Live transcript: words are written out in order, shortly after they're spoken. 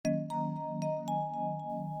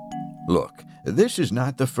Look, this is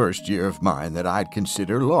not the first year of mine that I'd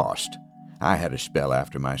consider lost. I had a spell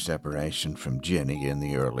after my separation from Ginny in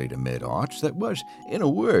the early to mid-aughts that was, in a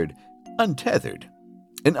word, untethered.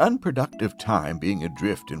 An unproductive time being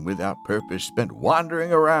adrift and without purpose spent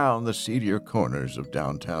wandering around the seedier corners of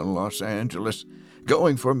downtown Los Angeles,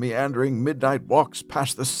 going for meandering midnight walks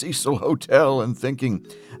past the Cecil Hotel and thinking,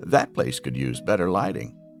 that place could use better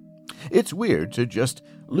lighting. It's weird to just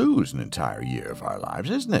lose an entire year of our lives,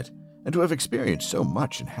 isn't it? And to have experienced so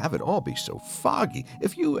much and have it all be so foggy.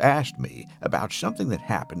 If you asked me about something that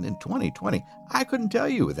happened in 2020, I couldn't tell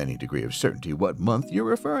you with any degree of certainty what month you're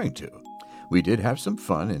referring to. We did have some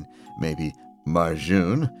fun in maybe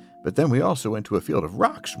Marjune, but then we also went to a field of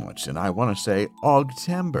rocks once, and I want to say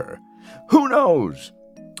Augtember. Who knows?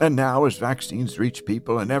 And now, as vaccines reach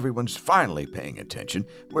people and everyone's finally paying attention,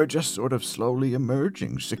 we're just sort of slowly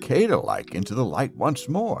emerging, cicada-like, into the light once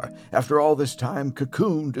more, after all this time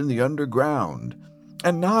cocooned in the underground.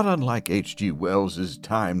 And not unlike H.G. Wells's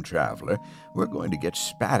Time Traveler, we're going to get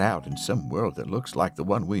spat out in some world that looks like the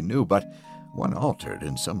one we knew, but one altered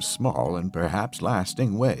in some small and perhaps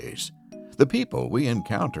lasting ways. The people we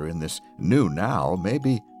encounter in this new now may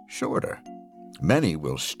be shorter. Many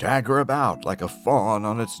will stagger about like a fawn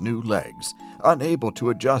on its new legs, unable to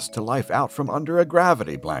adjust to life out from under a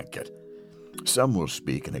gravity blanket. Some will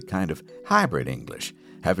speak in a kind of hybrid English,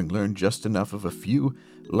 having learned just enough of a few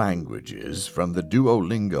languages from the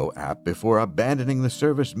Duolingo app before abandoning the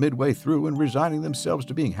service midway through and resigning themselves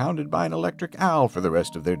to being hounded by an electric owl for the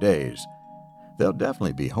rest of their days. They'll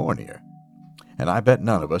definitely be hornier. And I bet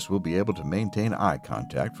none of us will be able to maintain eye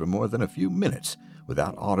contact for more than a few minutes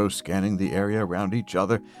without auto-scanning the area around each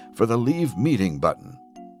other for the Leave Meeting button.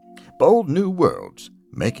 Bold new worlds,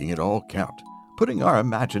 making it all count, putting our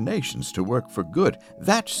imaginations to work for good.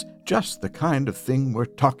 That's just the kind of thing we're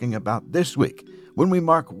talking about this week, when we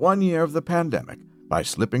mark 1 year of the pandemic, by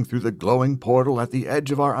slipping through the glowing portal at the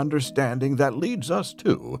edge of our understanding that leads us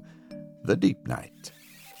to the Deep Night.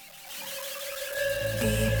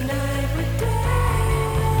 Deep night with Dale.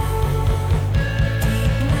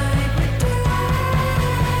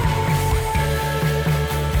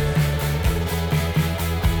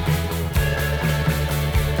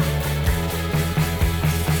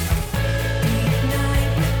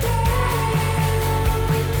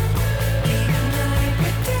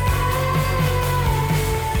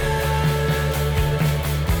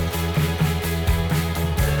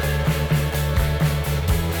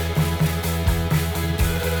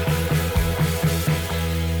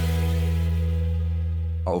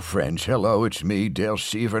 Oh, friends, hello, it's me, Dale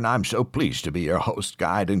Seaver, and I'm so pleased to be your host,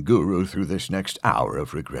 guide, and guru through this next hour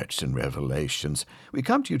of regrets and revelations. We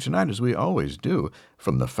come to you tonight, as we always do,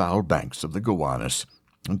 from the foul banks of the Gowanus.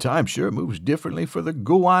 And time sure moves differently for the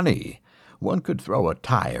Gowanee. One could throw a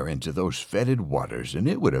tire into those fetid waters, and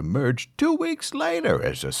it would emerge 2 weeks later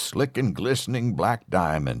as a slick and glistening black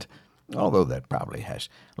diamond. Although that probably has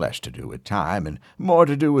less to do with time and more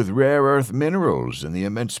to do with rare earth minerals and the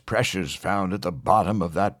immense pressures found at the bottom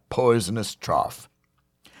of that poisonous trough.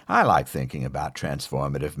 I like thinking about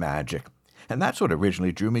transformative magic, and that's what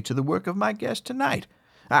originally drew me to the work of my guest tonight.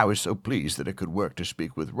 I was so pleased that it could work to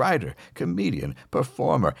speak with writer, comedian,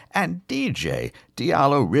 performer, and DJ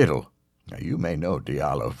Diallo Riddle. Now, you may know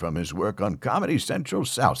Diallo from his work on Comedy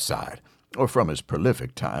Central's South Side, or from his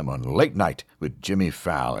prolific time on Late Night with Jimmy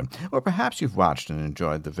Fallon, or perhaps you've watched and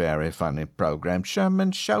enjoyed the very funny program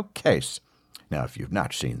Sherman Showcase. Now, if you've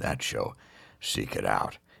not seen that show, seek it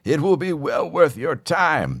out. It will be well worth your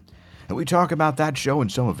time. And we talk about that show and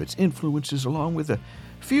some of its influences, along with a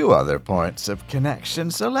few other points of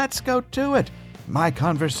connection, so let's go to it. My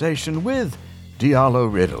conversation with Diallo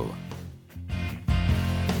Riddle.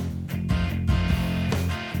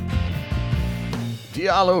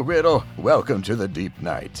 Diallo Riddle, welcome to the Deep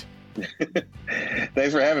Night.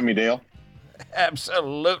 Thanks for having me, Dale.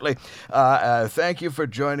 Absolutely. Thank you for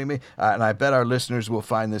joining me, and I bet our listeners will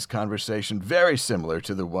find this conversation very similar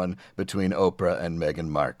to the one between Oprah and Meghan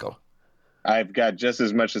Markle. I've got just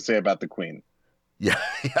as much to say about the Queen. Yeah,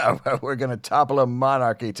 we're going to topple a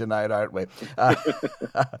monarchy tonight, aren't we?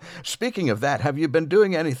 Speaking of that, have you been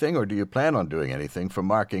doing anything, or do you plan on doing anything, for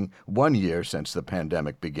marking 1 year since the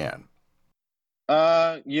pandemic began?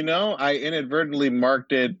 I inadvertently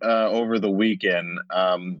marked it over the weekend.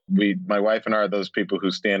 My wife and I are those people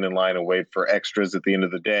who stand in line and wait for extras at the end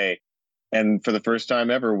of the day. And for the first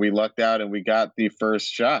time ever, we lucked out and we got the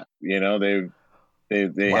first shot. You know, they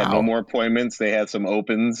Wow. had no more appointments. They had some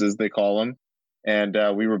opens, as they call them. And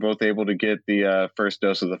we were both able to get the first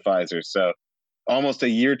dose of the Pfizer. So almost a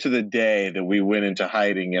year to the day that we went into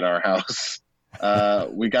hiding in our house,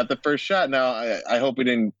 we got the first shot. Now, I hope we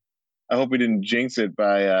didn't I hope we didn't jinx it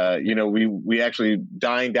by, we actually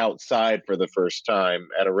dined outside for the first time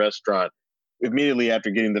at a restaurant immediately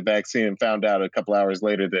after getting the vaccine, and found out a couple hours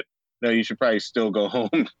later that no, you should probably still go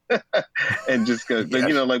home and just go. But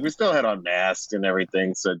Yes. like we still had on masks and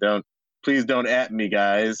everything, so please don't at me,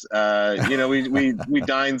 guys. We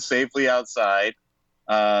dined safely outside,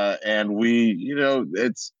 and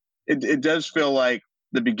it does feel like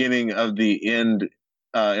the beginning of the end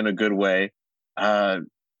in a good way.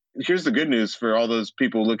 Here's the good news for all those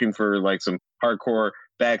people looking for like some hardcore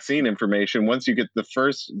vaccine information. Once you get the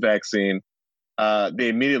first vaccine, they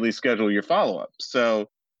immediately schedule your follow-up. So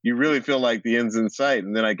you really feel like the end's in sight.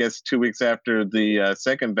 And then I guess 2 weeks after the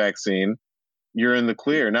second vaccine, you're in the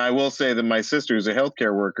clear. Now, I will say that my sister, who's a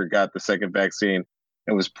healthcare worker, got the second vaccine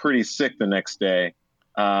and was pretty sick the next day.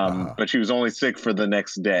 But she was only sick for the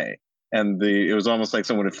next day. And it was almost like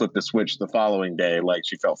someone had flipped the switch the following day, like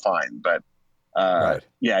she felt fine. But Right.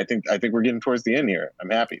 yeah, I think we're getting towards the end here. I'm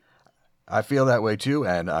happy. I feel that way too,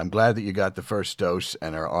 and I'm glad that you got the first dose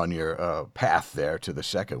and are on your path there to the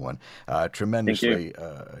second one. Tremendously,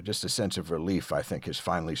 just a sense of relief, I think, is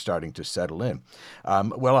finally starting to settle in.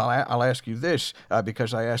 Well, I'll ask you this,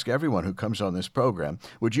 because I ask everyone who comes on this program,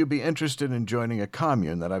 would you be interested in joining a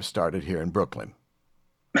commune that I've started here in Brooklyn?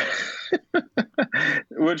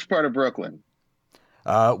 Which part of Brooklyn?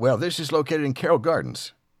 Well, this is located in Carroll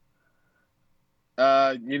Gardens.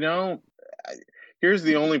 Here's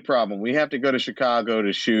the only problem. We have to go to Chicago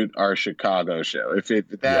to shoot our Chicago show. If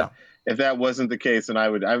that wasn't the case, then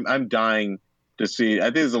I'm dying to see. I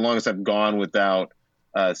think it's the longest I've gone without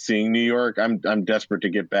seeing New York. I'm desperate to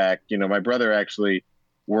get back. My brother actually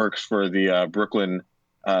works for the Brooklyn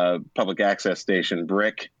public access station,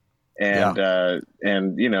 BRIC. And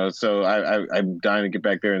so I'm dying to get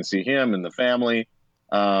back there and see him and the family.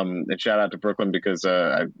 And shout out to Brooklyn because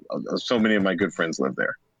so many of my good friends live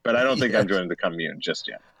there. But I don't think I'm joining the commune just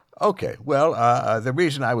yet. Okay, well, the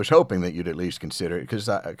reason I was hoping that you'd at least consider it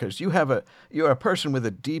because you're a person with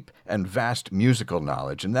a deep and vast musical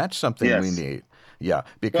knowledge, and that's something we need. Yeah,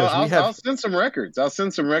 because I'll send some records.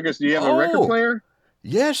 Do you have a record player?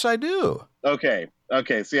 Yes, I do. Okay.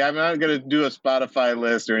 See, I'm not going to do a Spotify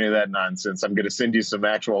list or any of that nonsense. I'm going to send you some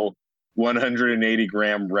actual 180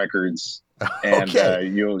 gram records, and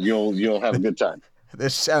you'll have a good time.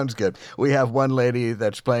 This sounds good. We have one lady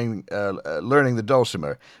that's learning the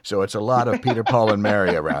dulcimer, so it's a lot of Peter, Paul, and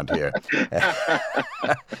Mary around here.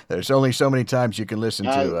 There's only so many times you can listen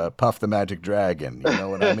to Puff the Magic Dragon. You know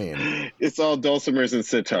what I mean? It's all dulcimers and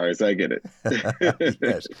sitars. I get it.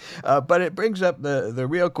 Yes. But it brings up the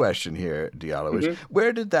real question here, Diallo, is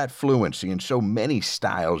where did that fluency in so many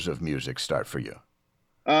styles of music start for you?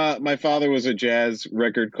 My father was a jazz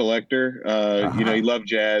record collector. He loved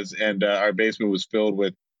jazz, and our basement was filled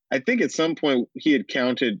with, I think at some point he had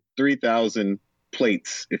counted 3,000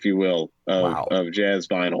 plates, if you will, of jazz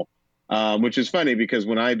vinyl, which is funny because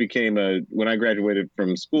when I graduated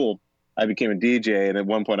from school, I became a DJ. And at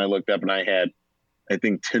one point I looked up and I had, I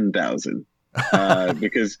think, 10,000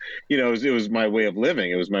 because, it was my way of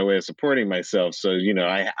living. It was my way of supporting myself. So,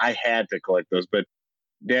 I had to collect those, but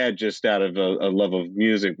Dad, just out of a love of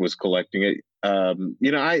music, was collecting it. I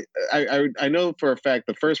know for a fact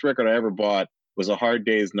the first record I ever bought was A Hard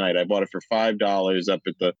Day's Night. I bought it for $5 up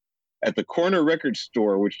at the corner record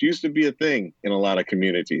store, which used to be a thing in a lot of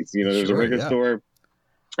communities. There was a record store,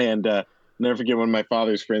 and never forget one of my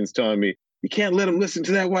father's friends telling me, "You can't let him listen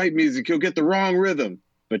to that white music; he'll get the wrong rhythm."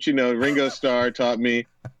 But Ringo Starr taught me.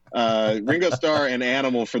 Ringo Starr and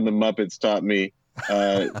Animal from the Muppets taught me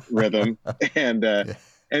rhythm,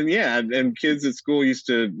 and kids at school they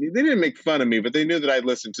didn't make fun of me, but they knew that I'd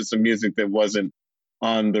listen to some music that wasn't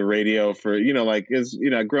on the radio for,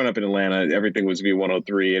 growing up in Atlanta, everything was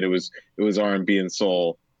V103 and it was R&B and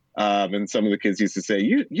soul. And some of the kids used to say,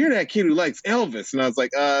 you're that kid who likes Elvis. And I was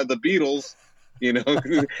like, the Beatles,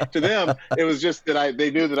 to them, it was just that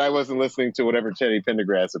they knew that I wasn't listening to whatever Teddy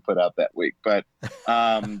Pendergrass had put out that week. But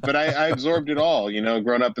I absorbed it all,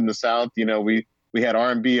 growing up in the South, we had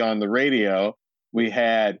R&B on the radio. We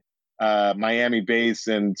had Miami bass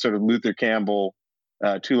and sort of Luther Campbell,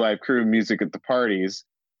 Two Live Crew music at the parties,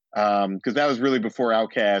 because that was really before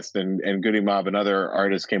Outkast and Goody Mob and other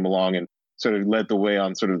artists came along and sort of led the way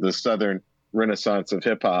on sort of the Southern renaissance of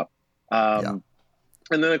hip hop. And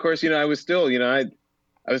then, of course, I was still listening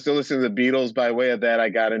to the Beatles. By way of that, I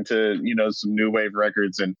got into some new wave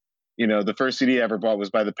records, and the first CD I ever bought was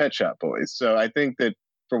by the Pet Shop Boys. So I think that,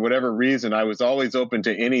 for whatever reason, I was always open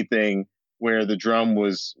to anything where the drum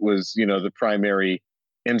was the primary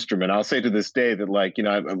instrument. I'll say to this day that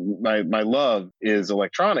my love is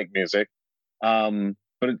electronic music.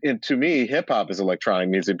 to me, hip hop is electronic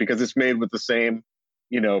music because it's made with the same,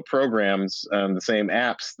 programs, the same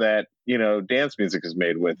apps that dance music is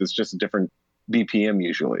made with. It's just a different BPM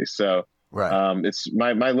usually. So Right. it's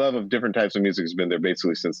my love of different types of music has been there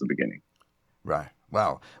basically since the beginning. Right.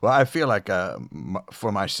 Wow. Well, I feel like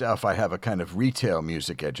for myself, I have a kind of retail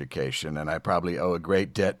music education, and I probably owe a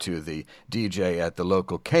great debt to the DJ at the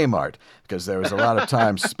local Kmart because there was a lot of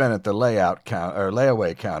time spent at the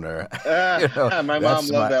layaway counter. My mom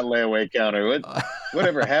loved that layaway counter.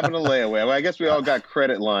 Whatever happened to layaway? Well, I guess we all got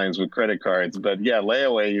credit lines with credit cards, but yeah,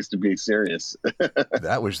 layaway used to be serious.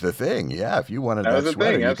 That was the thing. Yeah, if you wanted that that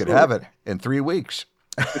sweater, you could have it in 3 weeks.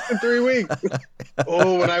 In 3 weeks.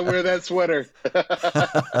 Oh, when I wear that sweater.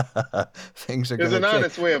 Things are There's an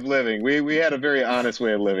honest way of living. We had a very honest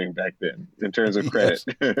way of living back then in terms of credit.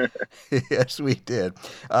 Yes, yes we did.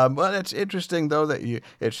 Well, it's interesting, though, that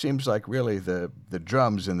it seems like really the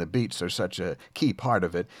drums and the beats are such a key part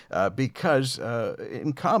of it because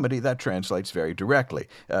in comedy that translates very directly.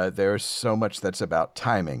 There's so much that's about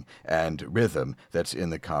timing and rhythm that's in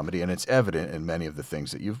the comedy, and it's evident in many of the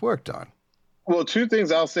things that you've worked on. Well, two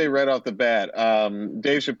things I'll say right off the bat.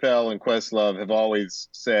 Dave Chappelle and Questlove have always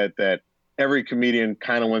said that every comedian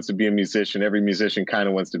kind of wants to be a musician. Every musician kind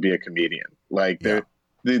of wants to be a comedian. Like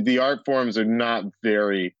the art forms are not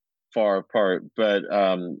very far apart. But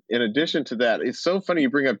in addition to that, it's so funny you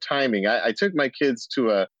bring up timing. I took my kids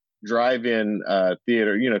to a drive-in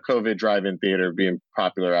theater, COVID drive-in theater being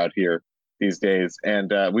popular out here these days.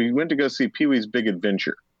 And we went to go see Pee-wee's Big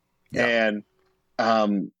Adventure. Yeah.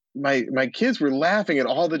 And my kids were laughing at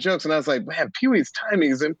all the jokes, and I was like, man, Pee-wee's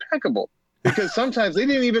timing is impeccable because sometimes they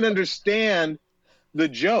didn't even understand the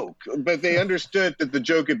joke, but they understood that the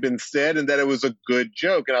joke had been said and that it was a good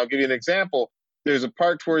joke. And I'll give you an example. There's a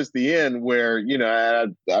part towards the end where,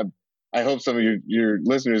 I hope some of your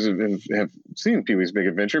listeners have seen Pee-wee's Big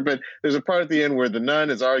Adventure, but there's a part at the end where the nun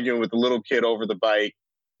is arguing with the little kid over the bike,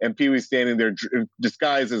 and Pee-wee's standing there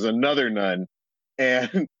disguised as another nun.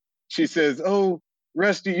 And she says, "Oh,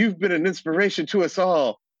 Rusty, you've been an inspiration to us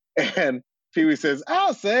all." And Pee-wee says,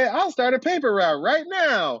 I'll start a paper route right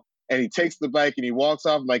now. And he takes the bike and he walks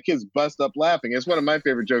off. My kids bust up laughing. It's one of my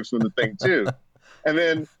favorite jokes from the thing, too. And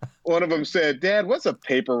then one of them said, "Dad, what's a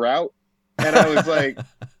paper route?" And I was like,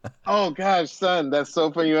 oh, gosh, son, that's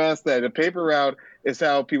so funny you asked that. A paper route is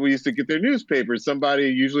how people used to get their newspapers. Somebody,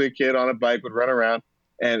 usually a kid on a bike, would run around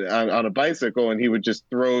and on a bicycle, and he would just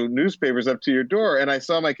throw newspapers up to your door. And I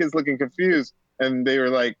saw my kids looking confused. And they were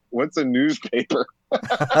like, "What's a newspaper?"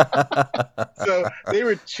 So they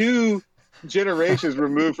were 2 generations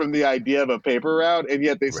removed from the idea of a paper route, and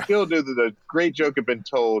yet they still knew that a great joke had been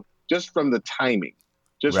told just from the timing,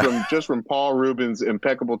 just from Paul Rubin's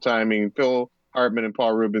impeccable timing, Phil Hartman and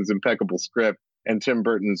Paul Rubin's impeccable script, and Tim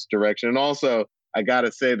Burton's direction. And also, I got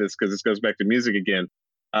to say this because this goes back to music again.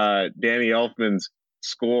 Danny Elfman's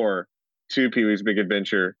score to Pee-wee's Big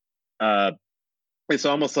Adventure. It's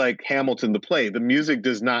almost like Hamilton, the play. The music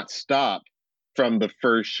does not stop from the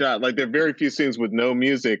first shot. Like there are very few scenes with no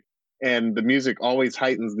music, and the music always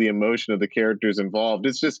heightens the emotion of the characters involved.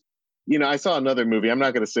 It's just, I saw another movie. I'm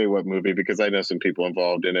not going to say what movie because I know some people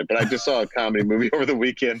involved in it, but I just saw a comedy movie over the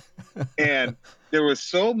weekend, and there was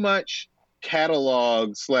so much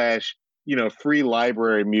catalog / free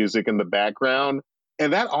library music in the background.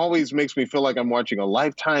 And that always makes me feel like I'm watching a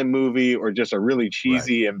Lifetime movie or just a really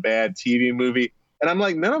cheesy and bad TV movie. And I'm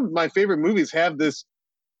like, none of my favorite movies have this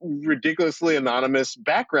ridiculously anonymous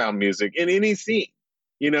background music in any scene,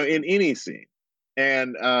 in any scene.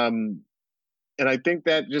 And I think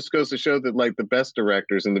that just goes to show that like the best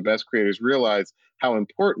directors and the best creators realize how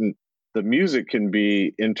important the music can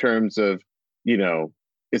be in terms of,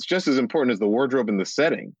 it's just as important as the wardrobe and the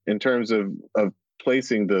setting in terms of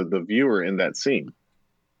placing the viewer in that scene.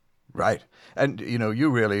 Right. And,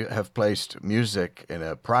 you really have placed music in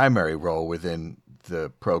a primary role within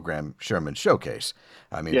the program Sherman Showcase.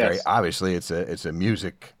 I mean, very obviously it's a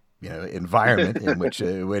music, environment in which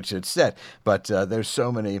it's set, but there's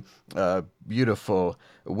so many beautiful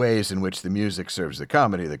ways in which the music serves the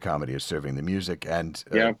comedy is serving the music. And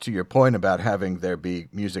to your point about having there be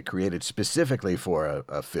music created specifically for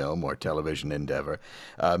a film or television endeavor,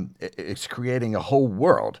 it's creating a whole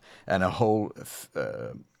world and a whole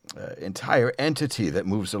entire entity that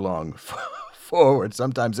moves along forward,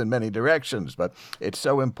 sometimes in many directions, but it's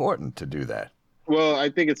so important to do that. Well, I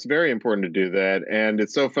think it's very important to do that. And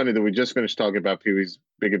it's so funny that we just finished talking about Pee-wee's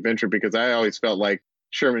Big Adventure because I always felt like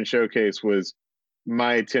Sherman Showcase was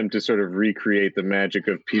my attempt to sort of recreate the magic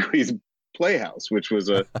of Pee-wee's Playhouse, which was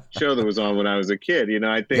a show that was on when I was a kid.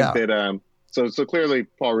 I think that so clearly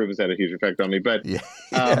Paul Rubens had a huge effect on me. But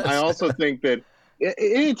I also think that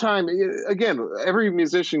anytime, again, every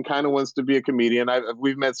musician kind of wants to be a comedian.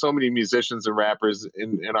 We've met so many musicians and rappers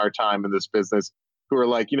in our time in this business who are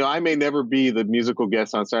like, I may never be the musical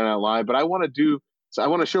guest on Saturday Night Live, but I want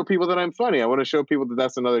to show people that I'm funny. I want to show people that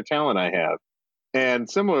that's another talent I have. And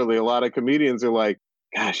similarly, a lot of comedians are like,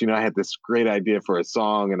 gosh, I had this great idea for a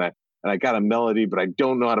song and I got a melody, but I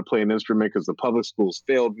don't know how to play an instrument because the public schools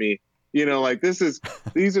failed me. Like these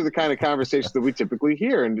are the kind of conversations that we typically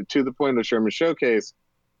hear. And to the point of Sherman Showcase,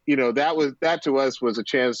 that to us was a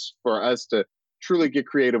chance for us to truly get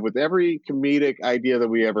creative with every comedic idea that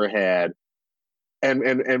we ever had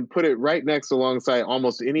and put it right next alongside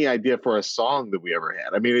almost any idea for a song that we ever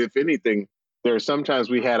had. I mean, if anything, there are sometimes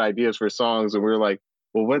we had ideas for songs and we were like,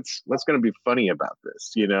 well, what's going to be funny about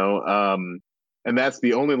this? And that's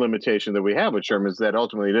the only limitation that we have with Sherman is that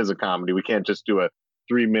ultimately it is a comedy. We can't just do a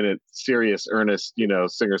 3-minute serious, earnest,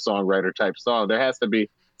 singer-songwriter type song. There has to be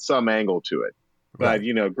some angle to it. Right.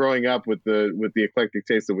 But, growing up with the eclectic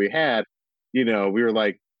taste that we had, we were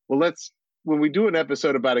like, well, when we do an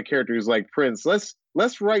episode about a character who's like Prince,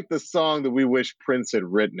 let's write the song that we wish Prince had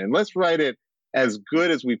written. And let's write it as good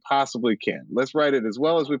as we possibly can. Let's write it as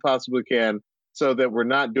well as we possibly can so that we're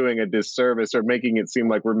not doing a disservice or making it seem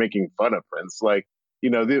like we're making fun of Prince. Like,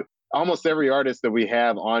 almost every artist that we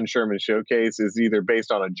have on Sherman Showcase is either based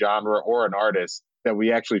on a genre or an artist that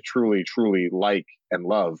we actually truly, truly like and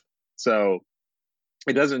love. So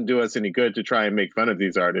it doesn't do us any good to try and make fun of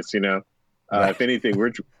these artists, Right. If anything,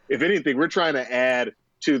 we're trying to add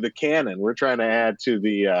to the canon. We're trying to add to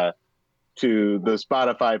the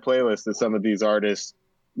Spotify playlist that some of these artists,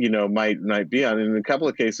 might be on. And in a couple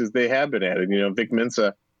of cases, they have been added. Vic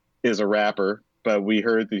Mensa is a rapper, but we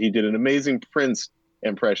heard that he did an amazing Prince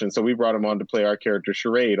impression. So we brought him on to play our character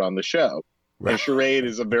Charade on the show. Right. And Charade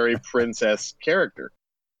is a very Prince-esque character.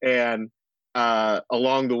 And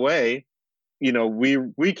along the way,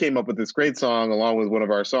 we came up with this great song along with one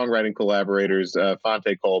of our songwriting collaborators,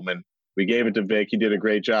 Fonte Coleman. We gave it to Vic. He did a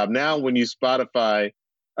great job. Now, when you go to the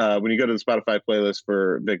Spotify playlist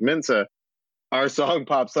for Vic Mensa, our song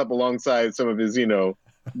pops up alongside some of his,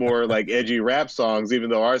 more like edgy rap songs, even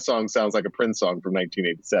though our song sounds like a Prince song from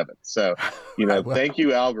 1987. So, thank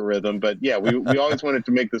you, algorithm. But yeah, we always wanted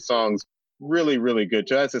to make the songs really, really good.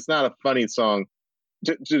 To us, it's not a funny song.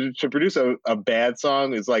 To produce a bad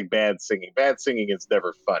song is like bad singing. Bad singing is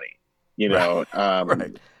never funny.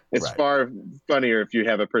 Right. It's far funnier if you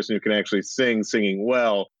have a person who can actually singing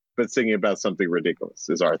well, but singing about something ridiculous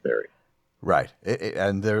is our theory. Right,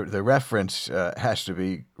 and the reference has to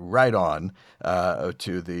be right on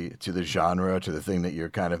to the genre, to the thing that you're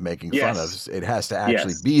kind of making fun of. It has to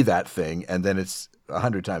actually be that thing, and then it's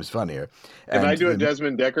 100 times funnier. If I do a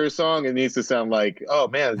Desmond Decker song, it needs to sound like, oh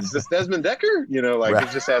man, is this Desmond Decker?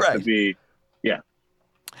 It just has to be,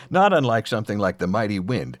 Not unlike something like The Mighty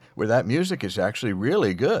Wind, where that music is actually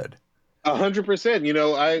really good.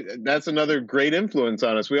 100%. That's another great influence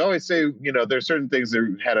on us. We always say, there's certain things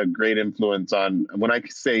that had a great influence on. When I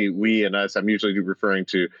say we and us, I'm usually referring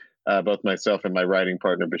to both myself and my writing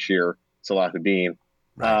partner, Bashir Salahuddin.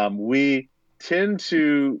 Right. We tend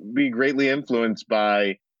to be greatly influenced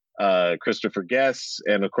by Christopher Guest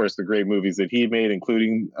and, of course, the great movies that he made,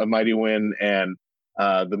 including A Mighty Wind and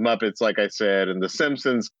The Muppets, like I said, and The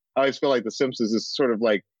Simpsons. I always feel like The Simpsons is sort of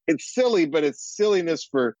like, it's silly, but it's silliness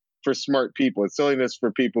for smart people. It's silliness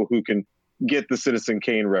for people who can get the Citizen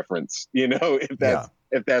Kane reference,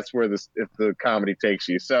 if that's where if the comedy takes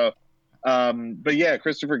you. So, but yeah,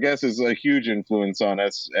 Christopher Guest is a huge influence on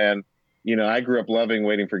us. And, I grew up loving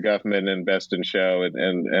Waiting for Guffman and Best in Show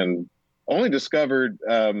and only discovered,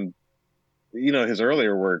 his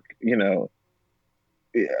earlier work,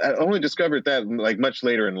 I only discovered that like much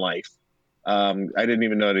later in life. I didn't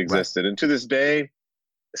even know it existed. Right. And to this day,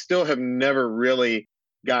 still have never really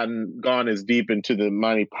gone as deep into the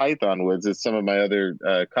Monty Python woods as some of my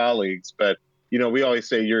other colleagues. But, we always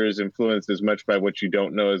say you're as influenced as much by what you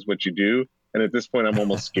don't know as what you do. And at this point, I'm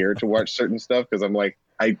almost scared to watch certain stuff because I'm like,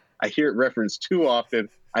 I hear it referenced too often.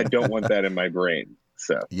 I don't want that in my brain.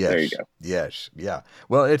 So there you go. Yes. Yeah.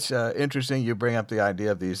 Well, it's interesting you bring up the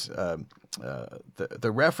idea of these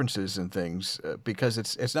the references and things because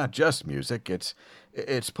it's not just music.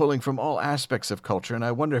 It's pulling from all aspects of culture. And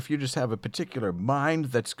I wonder if you just have a particular mind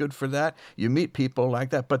that's good for that. You meet people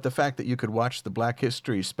like that. But the fact that you could watch the Black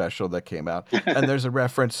History special that came out and there's a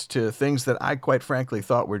reference to things that I quite frankly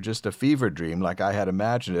thought were just a fever dream, like I had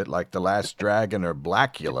imagined it, like The Last Dragon or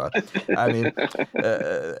Blackula. I mean,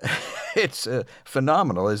 it's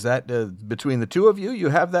phenomenal. Is that between the two of you, you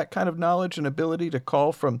have that kind of knowledge and ability to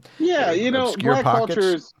call from obscure Black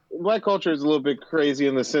pockets? Black culture is a little bit crazy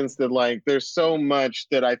in the sense that like there's so much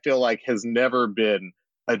that I feel like has never been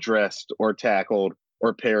addressed or tackled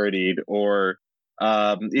or parodied or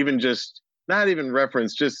even just not even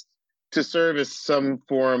referenced, just to serve as some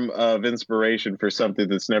form of inspiration for something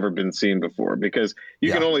that's never been seen before. Because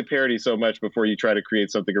you can Yeah. only parody so much before you try to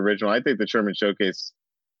create something original. I think the Sherman Showcase,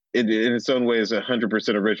 in its own way, is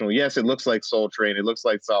 100% original. Yes, it looks like Soul Train, it looks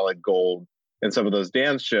like Solid Gold, and some of those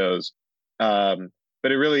dance shows,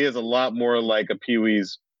 but it really is a lot more like a Pee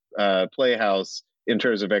Wee's Playhouse in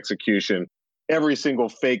terms of execution. Every single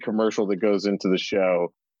fake commercial that goes into the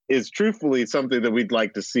show is truthfully something that we'd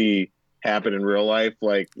like to see happen in real life.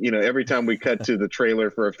 Like, you know, every time we cut to the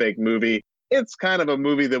trailer for a fake movie, it's kind of a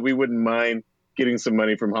movie that we wouldn't mind getting some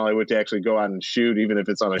money from Hollywood to actually go out and shoot, even if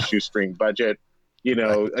it's on a shoestring budget. You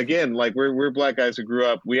know, Right. again, like we're black guys who grew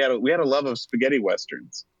up. We had a love of spaghetti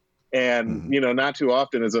westerns, and Mhm. you know, not too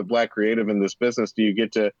often as a black creative in this business do you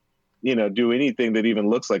get to, you know, do anything that even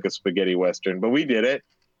looks like a spaghetti western. But we did it.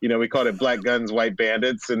 You know, we called it Black Guns, White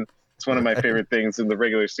Bandits, and it's one of my Right. favorite things in the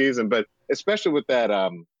regular season. But especially with that,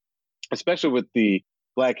 especially with the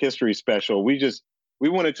Black History special, we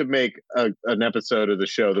wanted to make an episode of the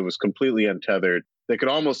show that was completely untethered, that could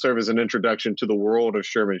almost serve as an introduction to the world of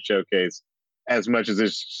Sherman Showcase, as much as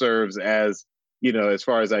it serves as, you know, as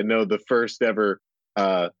far as I know, the first ever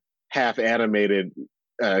half animated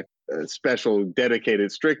special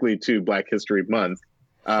dedicated strictly to Black History Month.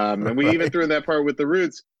 And we even Right. threw in that part with the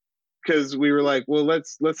Roots because we were like, well,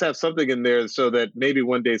 let's have something in there so that maybe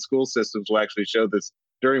one day school systems will actually show this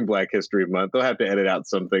during Black History Month. They'll have to edit out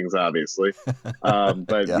some things, obviously,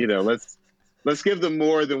 but Yeah. you know, let's give them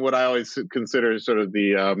more than what I always consider sort of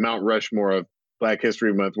the Mount Rushmore of Black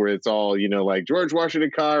History Month, where it's all, you know, like George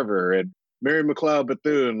Washington Carver and Mary McLeod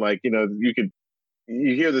Bethune. Like, you know,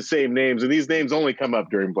 you hear the same names, and these names only come up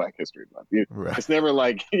during Black History Month. Right. It's never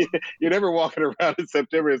like you're never walking around in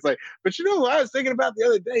September. It's like, but you know, I was thinking about the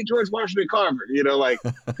other day, George Washington Carver. You know, like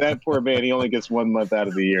that poor man. He only gets 1 month out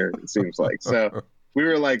of the year. It seems like. So we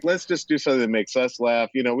were like, let's just do something that makes us laugh.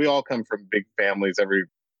 You know, we all come from big families.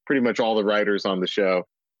 Pretty much all the writers on the show.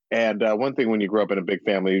 And one thing when you grow up in a big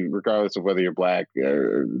family, regardless of whether you're black,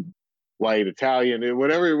 white, Italian,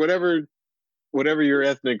 whatever your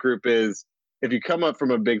ethnic group is, if you come up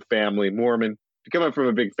from a big family, Mormon, if you come up from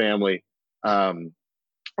a big family, I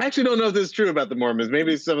actually don't know if this is true about the Mormons.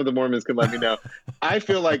 Maybe some of the Mormons can let me know. I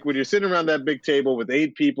feel like when you're sitting around that big table with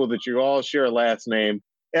 8 people that you all share a last name,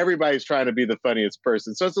 everybody's trying to be the funniest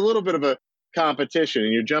person. So it's a little bit of a competition,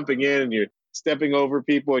 and you're jumping in and you're stepping over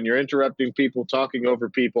people and you're interrupting people, talking over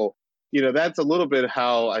people. You know, that's a little bit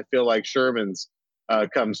how I feel like Sherman's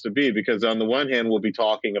comes to be, because on the one hand, we'll be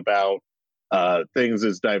talking about things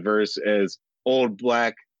as diverse as old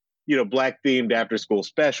black, you know, black themed after school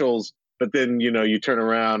specials. But then, you know, you turn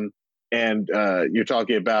around and you're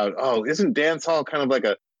talking about, oh, isn't dance hall kind of like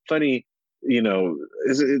a funny, you know,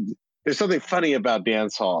 there's something funny about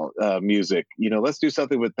dance hall music. You know, let's do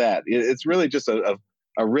something with that. It's really just a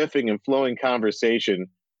riffing and flowing conversation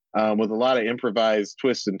with a lot of improvised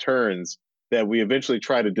twists and turns that we eventually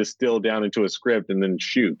try to distill down into a script and then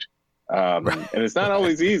shoot. Right. And it's not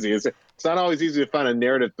always easy. It's not always easy to find a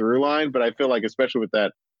narrative through line, but I feel like, especially with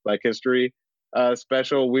that Black History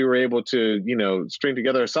special, we were able to, you know, string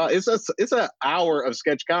together a song. It's an hour of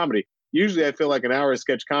sketch comedy. Usually, I feel like an hour of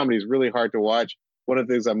sketch comedy is really hard to watch. One of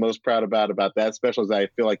the things I'm most proud about that special is I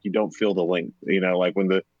feel like you don't feel the length. You know, like when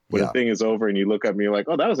the Yeah. thing is over and you look up and you're like,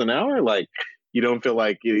 oh, that was an hour. Like you don't feel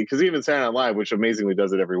like, because even Saturday Night Live, which amazingly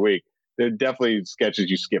does it every week, there are definitely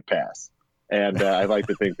sketches you skip past. And I like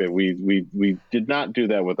to think that we did not do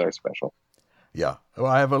that with our special. Yeah.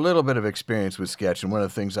 Well, I have a little bit of experience with sketch, and one of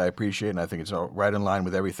the things I appreciate, and I think it's all right in line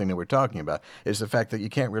with everything that we're talking about, is the fact that you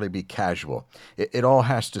can't really be casual. It all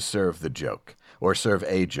has to serve the joke or serve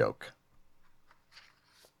a joke.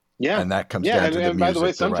 Yeah. And that comes Yeah. down to the And by the way,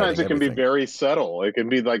 music, the sometimes writing, it can be everything. very subtle. It can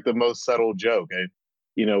be like the most subtle joke. And,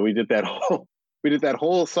 you know, we did that whole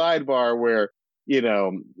sidebar where, you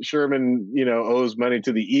know, Sherman, you know, owes money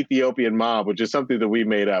to the Ethiopian mob, which is something that we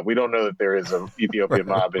made up. We don't know that there is an Ethiopian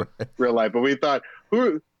mob in real life, but we thought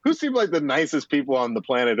who seemed like the nicest people on the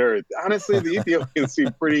planet Earth. Honestly, the Ethiopians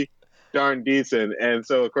seem pretty darn decent. And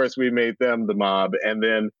so of course we made them the mob. And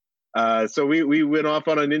then so we went off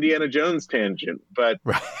on an Indiana Jones tangent. But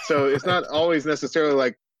Right. so it's not always necessarily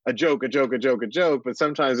like a joke, but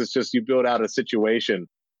sometimes it's just you build out a situation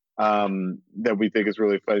that we think is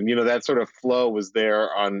really fun. You know, that sort of flow was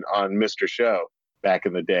there on Mr. Show back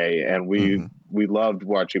in the day, and we loved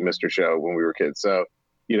watching Mr. Show when we were kids. So,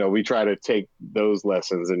 you know, we try to take those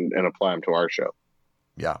lessons and apply them to our show.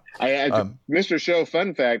 Yeah. Mr. Show,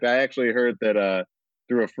 fun fact, I actually heard that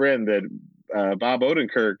through a friend that Bob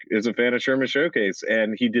Odenkirk is a fan of Sherman Showcase,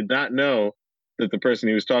 and he did not know that the person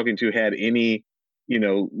he was talking to had any,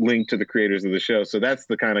 link to the creators of the show. So that's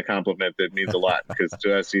the kind of compliment that means a lot, because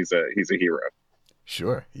to us, he's a hero.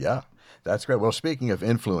 Sure. Yeah. That's great. Well, speaking of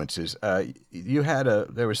influences,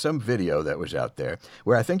 there was some video that was out there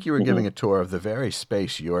where I think you were giving a tour of the very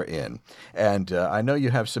space you're in. And I know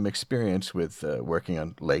you have some experience with working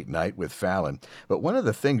on Late Night with Fallon, but one of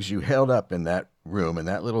the things you held up in that room, in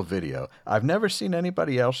that little video, I've never seen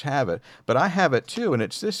anybody else have it, but I have it too, and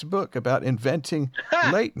it's this book about inventing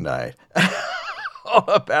late night. All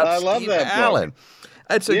about Steve Allen. Book.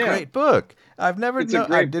 It's a great book. I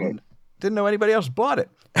didn't know anybody else bought it.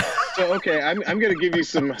 So okay, I'm going to give you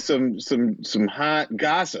some hot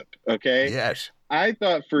gossip. Okay. Yes. I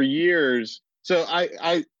thought for years. So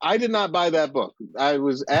I did not buy that book. I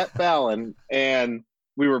was at Fallon, and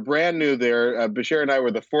we were brand new there. Bashir and I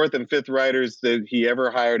were the fourth and fifth writers that he ever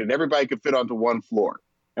hired, and everybody could fit onto one floor.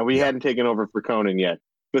 And we hadn't taken over for Conan yet.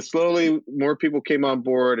 But slowly, more people came on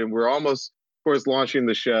board, and we're almost, of course, launching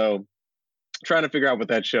the show, trying to figure out what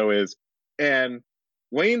that show is, and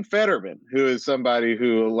Wayne Federman, who is somebody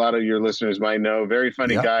who a lot of your listeners might know, very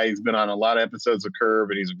funny guy. He's been on a lot of episodes of Curb,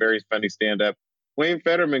 and he's a very funny stand-up. Wayne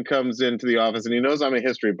Federman comes into the office, and he knows I'm a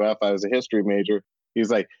history buff. I was a history major. He's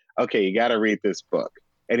like, okay, you got to read this book.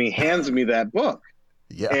 And he hands me that book.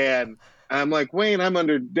 Yeah. And I'm like, Wayne, I'm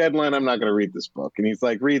under deadline. I'm not going to read this book. And he's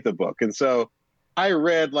like, read the book. And so I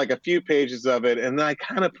read like a few pages of it, and then I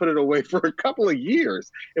kind of put it away for a couple of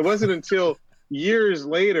years. It wasn't until years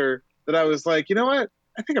later that I was like, you know what?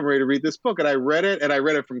 I think I'm ready to read this book. And I read it, and I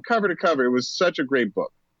read it from cover to cover. It was such a great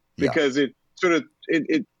book because it sort of,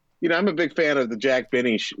 I'm a big fan of the Jack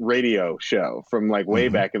Benny radio show from like way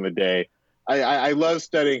back in the day. I love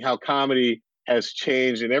studying how comedy has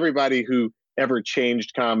changed, and everybody who ever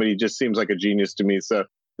changed comedy just seems like a genius to me. So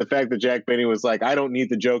the fact that Jack Benny was like, I don't need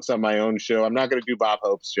the jokes on my own show. I'm not going to do Bob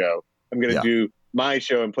Hope's show. I'm going to do my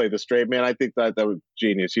show and play the straight man. I think that was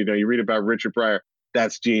genius. You read about Richard Pryor.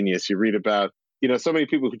 That's genius. You read about, so many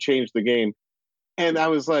people who changed the game. And I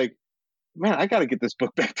was like, man, I got to get this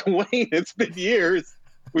book back to Wayne. It's been years.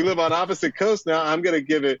 We live on opposite coasts now. I'm going to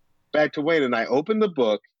give it back to Wayne. And I opened the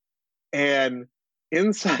book, and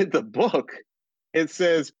inside the book, it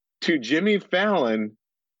says, to Jimmy Fallon,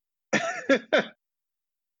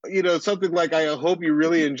 something like, I hope you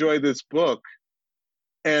really enjoy this book.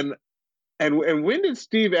 And when did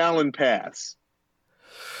Steve Allen pass?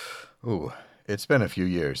 Ooh, it's been a few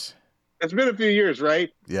years. It's been a few years,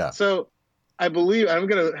 right? Yeah. So I believe, I'm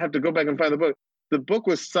going to have to go back and find the book. The book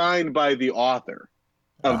was signed by the author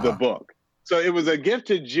of the book. So it was a gift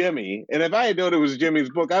to Jimmy. And if I had known it was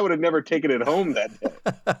Jimmy's book, I would have never taken it home that day.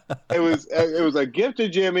 It was a gift to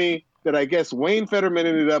Jimmy that I guess Wayne Federman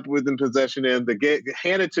ended up with in possession in,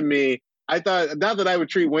 handed to me. I thought, not that I would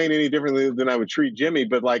treat Wayne any differently than I would treat Jimmy,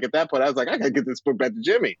 but like at that point, I was like, I got to get this book back to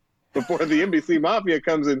Jimmy before the NBC Mafia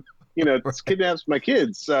comes and, kidnaps my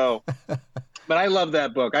kids. So, but I love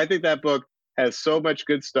that book. I think that book has so much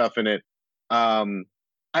good stuff in it.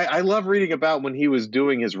 I love reading about when he was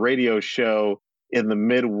doing his radio show in the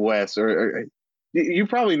Midwest, or you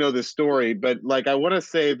probably know this story, but like, I want to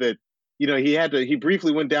say that, he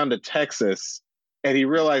briefly went down to Texas, and he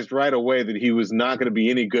realized right away that he was not going to be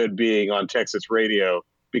any good being on Texas radio,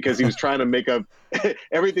 because he was trying to make up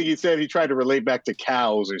everything he said. He tried to relate back to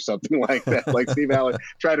cows or something like that. Like Steve Allen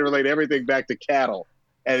tried to relate everything back to cattle.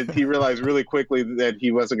 And he realized really quickly that he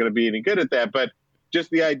wasn't going to be any good at that. But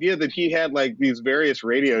just the idea that he had like these various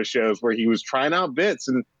radio shows where he was trying out bits,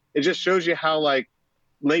 and it just shows you how like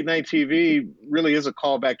late night TV really is a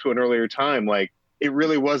callback to an earlier time. Like it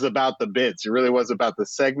really was about the bits. It really was about the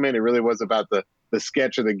segment. It really was about the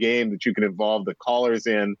sketch or the game that you can involve the callers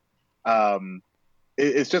in.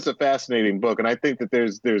 It's just a fascinating book. And I think that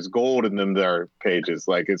there's gold in them there pages.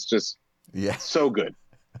 Like it's just so good.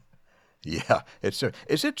 Yeah, is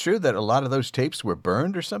it true that a lot of those tapes were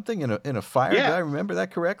burned or something in a fire? Yeah. Did I remember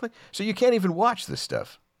that correctly? So you can't even watch this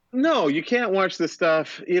stuff. No, you can't watch this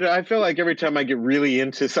stuff. I feel like every time I get really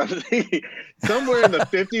into something, somewhere in the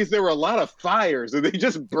 50s, there were a lot of fires and they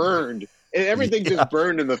just burned. And everything just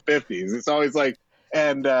burned in the 50s. It's always like,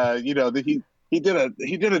 and he did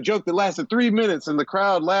a joke that lasted 3 minutes and the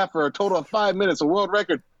crowd laughed for a total of 5 minutes, a world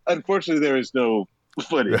record. Unfortunately, there is no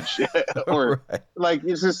footage or like,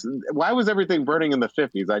 it's just, why was everything burning in the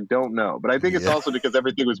 50s? I don't know, but I think it's also because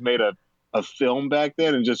everything was made of film back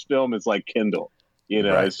then, and just film is like Kindle,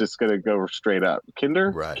 it's just going to go straight up.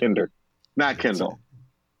 Kinder, not Kindle.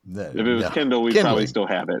 If it was Kindle, we probably still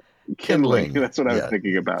have it. Kindling. That's what I was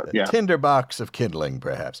thinking about. Yeah. Tinderbox of kindling,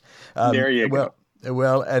 perhaps. There you go.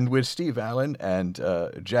 Well, and with Steve Allen and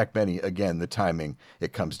Jack Benny, again, the timing,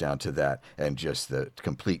 it comes down to that, and just the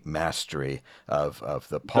complete mastery of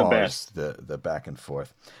the The pause, best. the back and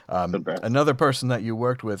forth. The best. Another person that you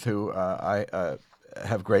worked with who I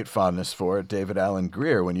have great fondness for, David Allen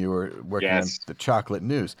Greer, when you were working on Yes. the Chocolate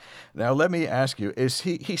News. Now, let me ask you,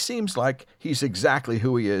 he seems like he's exactly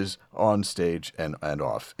who he is on stage and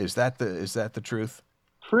off. Is that the truth?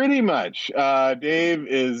 Pretty much. David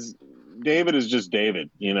is just David.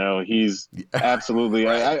 You know, he's absolutely.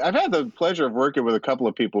 I've had the pleasure of working with a couple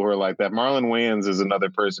of people who are like that. Marlon Wayans is another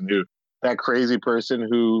person that crazy person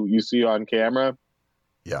who you see on camera.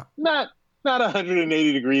 Yeah. Not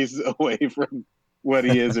 180 degrees away from what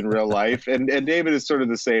he is in real life. And David is sort of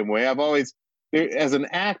the same way. As an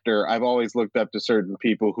actor, I've always looked up to certain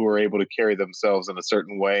people who are able to carry themselves in a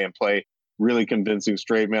certain way and play really convincing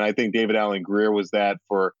straight men. I think David Allen Greer was that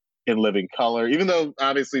for In Living Color, even though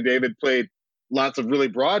obviously David played lots of really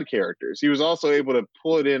broad characters. He was also able to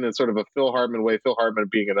pull it in sort of a Phil Hartman way. Phil Hartman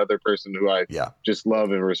being another person who I just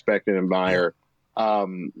love and respect and admire.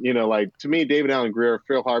 Like to me, David Allen Greer,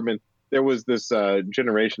 Phil Hartman, there was this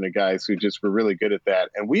generation of guys who just were really good at that.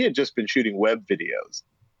 And we had just been shooting web videos,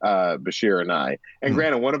 Bashir and I. And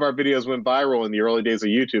granted, one of our videos went viral in the early days of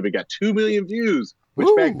YouTube. It got 2 million views, which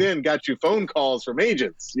back then got you phone calls from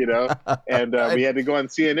agents, and we had to go on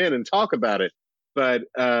CNN and talk about it. But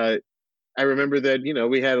I remember that,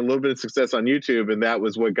 we had a little bit of success on YouTube, and that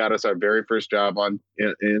was what got us our very first job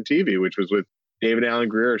in TV, which was with David Allen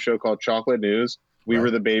Greer, a show called Chocolate News. We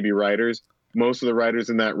were the baby writers. Most of the writers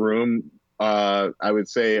in that room, I would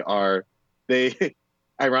say,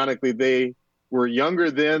 ironically, they were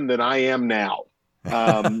younger then than I am now.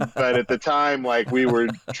 But at the time, like, we were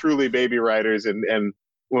truly baby writers. And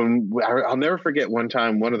I'll never forget one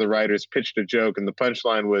time, one of the writers pitched a joke, and the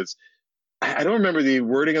punchline was, I don't remember the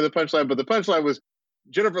wording of the punchline, but the punchline was,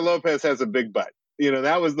 Jennifer Lopez has a big butt.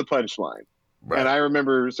 That was the punchline. Right. And I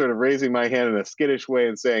remember sort of raising my hand in a skittish way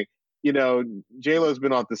and saying, J-Lo's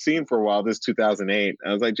been off the scene for a while, this 2008.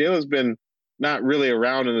 I was like, J-Lo's been not really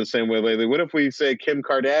around in the same way lately. What if we say Kim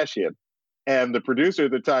Kardashian? And the producer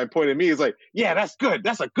at the time pointed at me. He's like, yeah, that's good.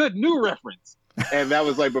 That's a good new reference. And that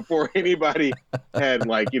was like before anybody had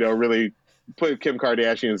really put Kim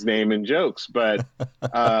Kardashian's name in jokes. But,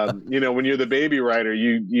 when you're the baby writer,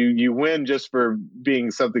 you win just for being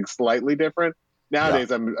something slightly different.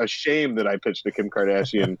 Nowadays, I'm ashamed that I pitched a Kim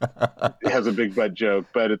Kardashian has a big butt joke.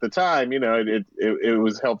 But at the time, it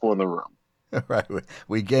was helpful in the room. Right.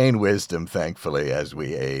 We gain wisdom, thankfully, as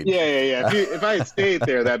we age. Yeah. If I had stayed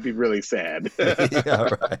there, that'd be really sad. Yeah,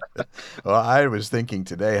 right. Well, I was thinking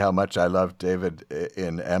today how much I love David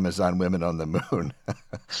in Amazon Women on the Moon.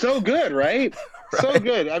 So good, right? So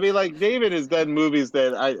good. I mean, like, David has done movies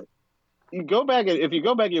that if you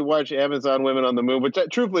go back and watch Amazon Women on the Moon, which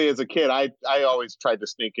truthfully as a kid, I always tried to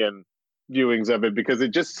sneak in viewings of it because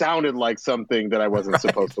it just sounded like something that I wasn't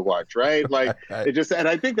supposed to watch, right? Like it just, and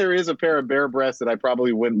I think there is a pair of bare breasts that I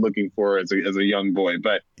probably went looking for as a young boy.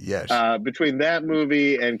 But yes, between that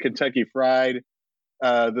movie and Kentucky Fried,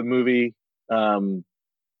 the movie, the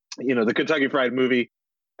Kentucky Fried movie,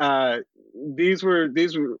 these were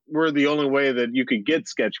the only way that you could get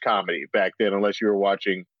sketch comedy back then, unless you were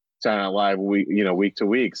watching Saturday Night Live week to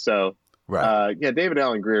week. So right. David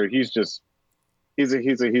Allen Greer, I think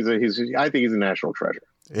he's a national treasure.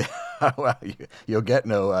 Yeah, well, you'll get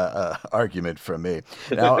no argument from me.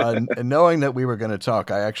 Now, knowing that we were going to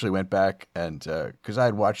talk, I actually went back and because I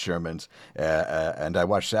had watched Sherman's and I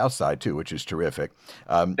watched Southside too, which is terrific.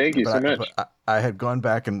 Thank you so much. I had gone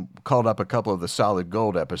back and called up a couple of the Solid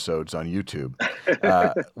Gold episodes on YouTube,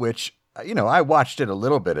 which. I watched it a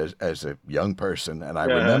little bit as a young person, and I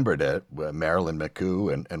remembered it, Marilyn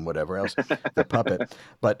McCoo and whatever else, the puppet.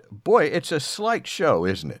 But, boy, it's a slight show,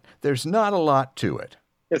 isn't it? There's not a lot to it.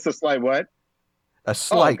 It's a slight what? A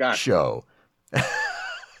slight show.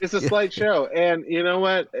 It's a slight show. And you know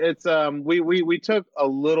what? It's we took a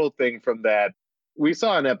little thing from that. We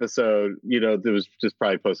saw an episode, that was just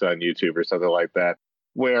probably posted on YouTube or something like that,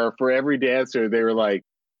 where for every dancer, they were like,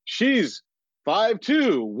 she's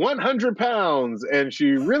 5'2", 100 pounds, and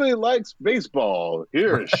she really likes baseball.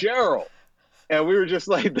 Here's Cheryl. And we were just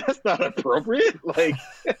like, that's not appropriate. Like,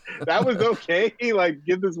 that was okay. Like,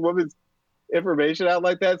 give this woman's information out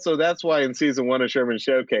like that. So that's why in season 1 of Sherman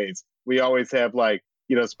Showcase, we always have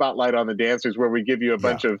spotlight on the dancers, where we give you a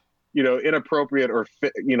bunch of, inappropriate or,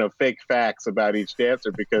 fake facts about each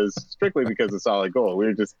dancer strictly because of Solid Gold.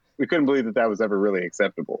 We couldn't believe that was ever really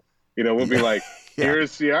acceptable. We'll be like,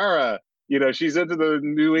 here's Ciara. She's into the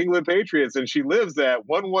New England Patriots and she lives at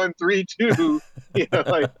 1132.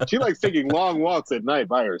 She likes taking long walks at night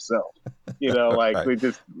by herself. Like Right, we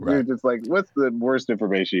were right. just like, what's the worst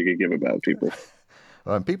information you could give about people?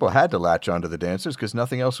 Well, and people had to latch onto the dancers because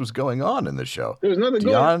nothing else was going on in the show. There was nothing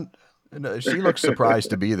going. Dion, she looks surprised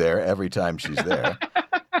to be there every time she's there.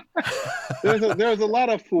 There was a lot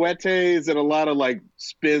of fouettes and a lot of like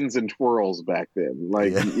spins and twirls back then.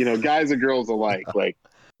 Like, Yeah, guys and girls alike. Like,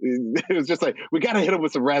 it was just like, we got to hit them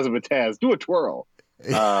with some razzmatazz. Do a twirl.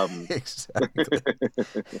 Um, exactly.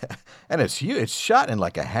 And it's huge. It's shot in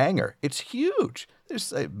like a hangar. It's huge.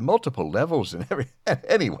 There's multiple levels and everything.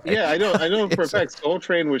 Anyway, yeah, I know for a it's a, fact Soul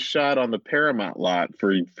Train was shot on the Paramount lot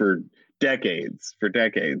for decades.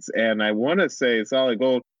 And I want to say Solid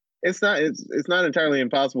Gold. It's not entirely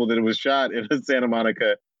impossible that it was shot in a Santa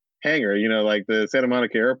Monica hangar. Like the Santa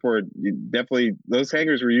Monica airport, definitely those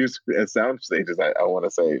hangars were used as sound stages. I want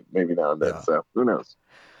to say maybe now and then. yeah. So who knows?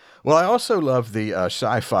 Well, I also love the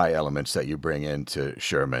sci-fi elements that you bring into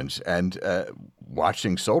Sherman's, and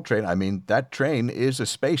watching Soul Train. I mean, that train is a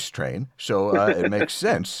space train, so it makes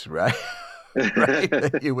sense, right? Right,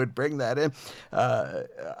 that you would bring that in.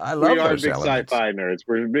 I love We are those big elements. sci-fi nerds.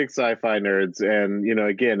 We're big sci-fi nerds, and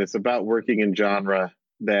again, it's about working in genre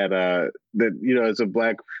that as a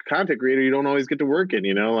black content creator, you don't always get to work in.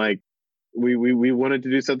 Like we wanted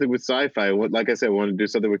to do something with sci-fi. Like I said, we wanted to do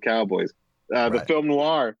something with cowboys. The Right. film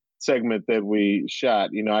noir segment that we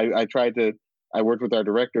shot, I worked with our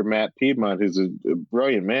director Matt Piedmont, who's a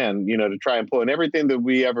brilliant man, to try and pull in everything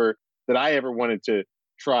that I ever wanted to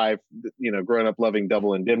try, growing up loving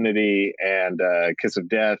Double Indemnity and Kiss of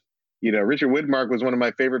Death. Richard Widmark was one of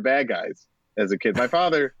my favorite bad guys as a kid. My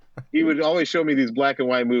father, he would always show me these black and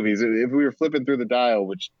white movies. If we were flipping through the dial,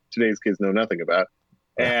 which today's kids know nothing about,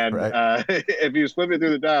 Right. and Right. if he was flipping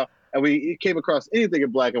through the dial and we came across anything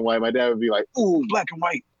in black and white, my dad would be like, "Ooh, black and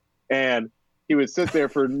white," and he would sit there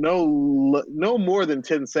for no more than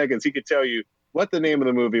 10 seconds. He could tell you what the name of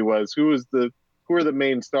the movie was, who were the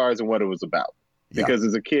main stars, and what it was about. Yeah. Because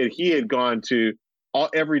as a kid, he had gone to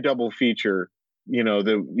every double feature,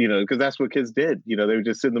 because that's what kids did. They would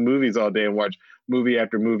just sit in the movies all day and watch movie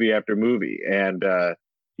after movie after movie. And,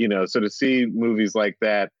 so to see movies like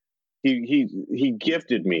that, he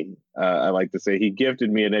gifted me, I like to say, he gifted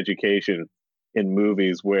me an education in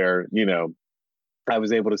movies where, I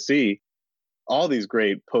was able to see all these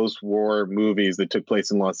great post-war movies that took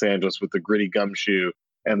place in Los Angeles with the gritty gumshoe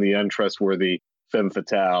and the untrustworthy femme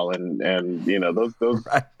fatale, and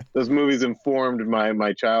Right. those movies informed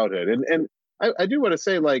my childhood. And I do want to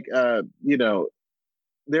say, like,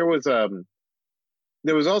 there was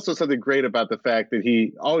also something great about the fact that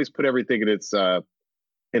he always put everything in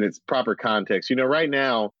its proper context. Right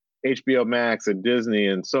now HBO Max and Disney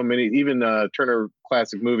and so many, even Turner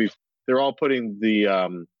Classic Movies, they're all putting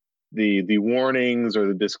the warnings or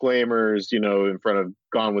the disclaimers, in front of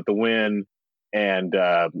Gone with the Wind and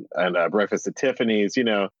Breakfast at Tiffany's, and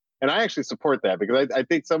I actually support that because I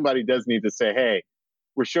think somebody does need to say, hey,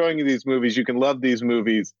 we're showing you these movies. You can love these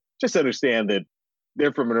movies. Just understand that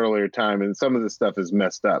they're from an earlier time and some of the stuff is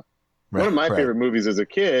messed up. Right. One of my Right. favorite movies as a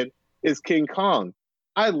kid is King Kong.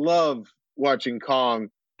 I love watching Kong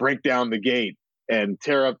break down the gate and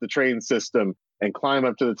tear up the train system and climb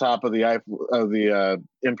up to the top of the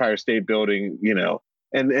Empire State Building,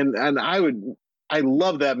 and I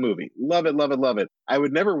love that movie. Love it, love it, love it. I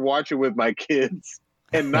would never watch it with my kids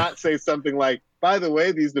and not say something like, by the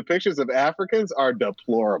way, these depictions of Africans are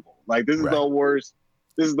deplorable. Like, this is Right. the worst.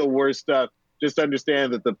 This is the worst stuff. Just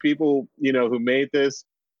understand that the people, who made this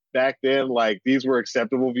back then, like, these were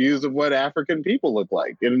acceptable views of what African people look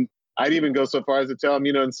like. And I'd even go so far as to tell them,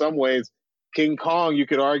 in some ways, King Kong, you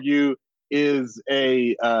could argue, is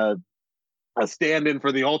a stand-in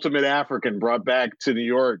for the ultimate African brought back to New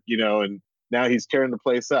York, and now he's tearing the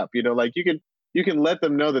place up. Like, you can let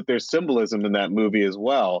them know that there's symbolism in that movie as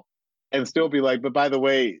well, and still be like, but by the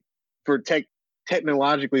way, for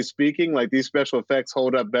technologically speaking, like, these special effects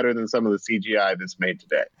hold up better than some of the CGI that's made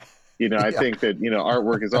today. I Yeah. think that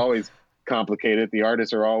artwork is always complicated. The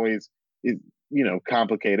artists are always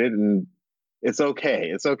complicated, and it's okay.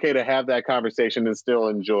 It's okay to have that conversation and still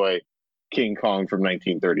enjoy King Kong from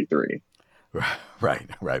 1933. Right.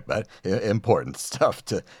 But important stuff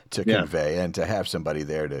to Yeah. convey and to have somebody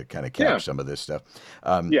there to kind of catch Yeah. some of this stuff.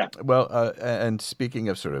 Yeah. Well, and speaking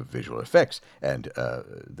of sort of visual effects and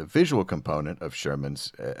the visual component of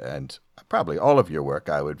Sherman's and probably all of your work,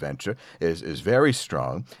 I would venture, is very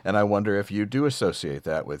strong. And I wonder if you do associate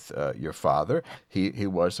that with your father. He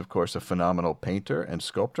was, of course, a phenomenal painter and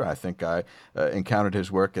sculptor. I think I encountered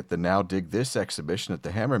his work at the Now Dig This exhibition at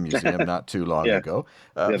the Hammer Museum not too long Yeah. ago.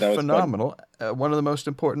 Yeah, that was Phenomenal. One of the most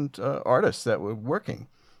important artists that were working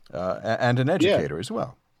and an educator as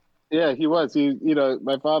well. Yeah, he was.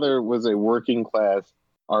 My father was a working class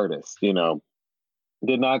artist,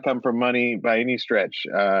 did not come from money by any stretch.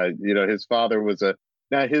 His father was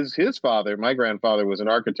his father, my grandfather, was an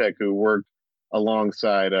architect who worked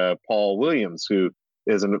alongside Paul Williams, who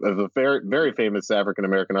is a very, very famous African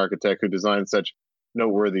American architect who designed such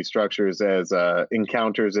noteworthy structures as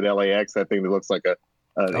Encounters at LAX, that thing that looks like an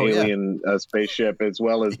Oh yeah, alien spaceship, as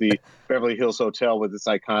well as the Beverly Hills Hotel with its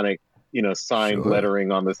iconic, signed sure.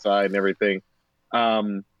 lettering on the side and everything.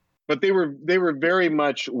 Um, but they were very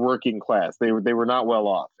much working class. They were not well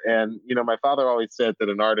off. And my father always said that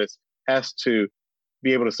an artist has to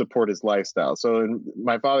be able to support his lifestyle. So in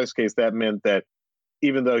my father's case, that meant that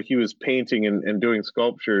even though he was painting and doing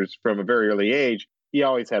sculptures from a very early age, he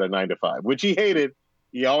always had a 9 to 5, which he hated.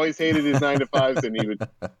 He always hated his 9 to 5s,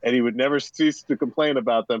 and he would never cease to complain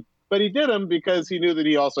about them. But he did them because he knew that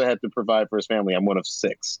he also had to provide for his family. I'm one of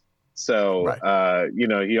 6, so Right.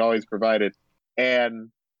 he always provided. And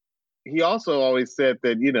he also always said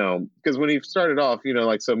that, because when he started off,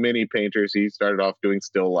 like so many painters, he started off doing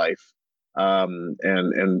still life,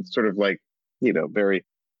 and sort of like, very,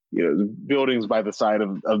 buildings by the side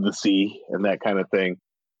of the sea and that kind of thing.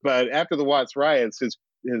 But after the Watts riots, his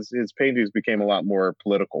paintings became a lot more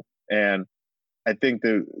political. And I think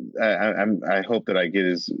that I hope that I get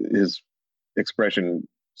his expression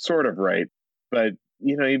sort of right. But,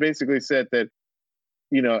 he basically said that,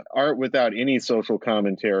 art without any social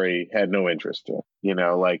commentary had no interest to him.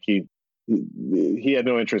 Like he had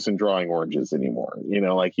no interest in drawing oranges anymore.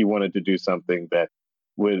 Like he wanted to do something that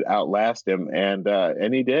would outlast him,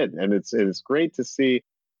 and he did. And it's great to see.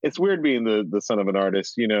 It's weird being the son of an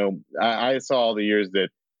artist. I saw all the years that,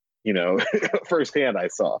 firsthand. I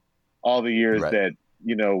saw all the years Right. that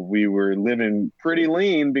we were living pretty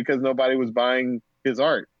lean because nobody was buying his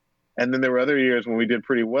art. And then there were other years when we did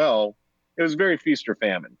pretty well. It was very feast or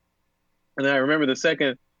famine. And then I remember the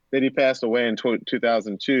second that he passed away in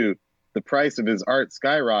 2002, the price of his art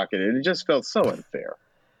skyrocketed. And it just felt so unfair.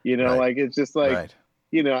 Right. Like it's just like, Right.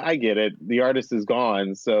 I get it. The artist is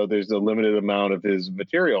gone. So there's a limited amount of his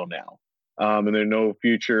material now. And there are no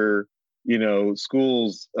future,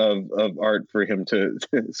 schools of art for him to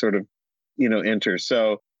sort of, enter.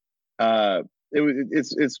 So uh,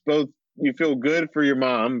 it's both, you feel good for your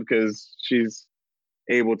mom because she's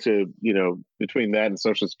able to, between that and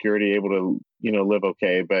Social Security, able to, live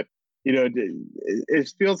okay. But,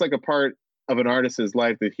 it feels like a part of an artist's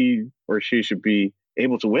life that he or she should be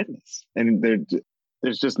able to witness. And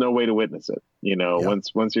there's just no way to witness it, Yep.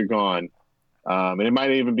 once you're gone. And it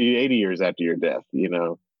might even be 80 years after your death,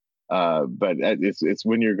 but it's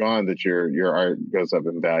when you're gone that your art goes up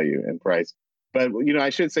in value and price. But, I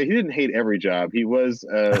should say he didn't hate every job. He was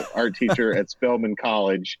an art teacher at Spelman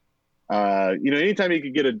College. Anytime he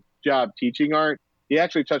could get a job teaching art, he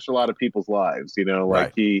actually touched a lot of people's lives. Like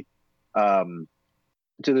Right. he,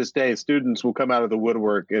 to this day, students will come out of the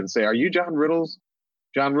woodwork and say, "Are you John Riddle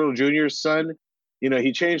Jr.'s son?"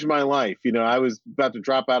 He changed my life. I was about to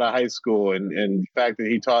drop out of high school, and the fact that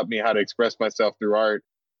he taught me how to express myself through art,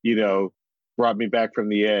 you know, brought me back from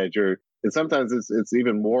the edge. And sometimes it's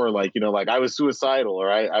even more like, like I was suicidal,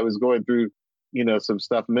 or I was going through, some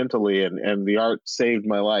stuff mentally, and the art saved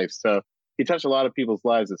my life. So he touched a lot of people's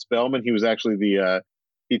lives at Spelman. He was actually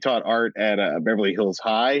he taught art at Beverly Hills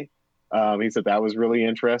High. He said that was really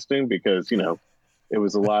interesting because, it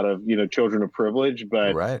was a lot of, children of privilege,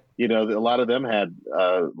 but, Right. a lot of them a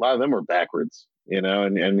lot of them were backwards,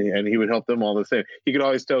 and he would help them all the same. He could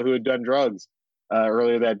always tell who had done drugs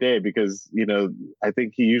earlier that day because, I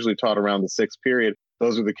think he usually taught around the 6th period.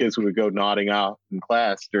 Those are the kids who would go nodding out in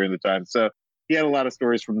class during the time. So he had a lot of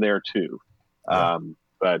stories from there too. Yeah.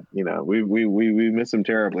 But, we miss him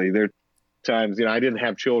terribly. There are times, I didn't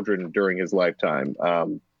have children during his lifetime.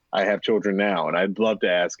 I have children now, and I'd love to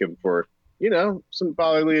ask him for, some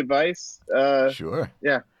fatherly advice. Sure.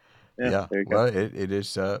 Yeah, Yeah. there you go. Well, it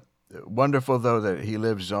is wonderful, though, that he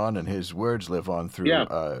lives on and his words live on through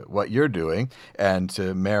Yeah, what you're doing. And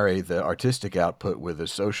to marry the artistic output with a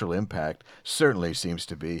social impact certainly seems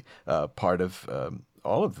to be part of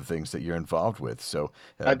all of the things that you're involved with. So,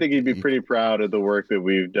 I think he'd be you, pretty proud of the work that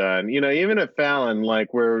we've done. Even at Fallon,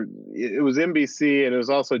 like where it was NBC and it was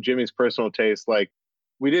also Jimmy's personal taste, like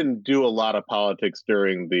we didn't do a lot of politics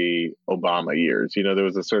during the Obama years. There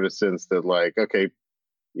was a sort of sense that like, okay,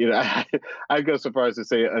 I'd go so far as to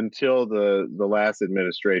say until the last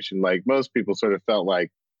administration, like most people sort of felt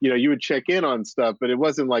like, you would check in on stuff, but it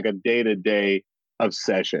wasn't like a day-to-day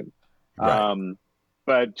obsession. right.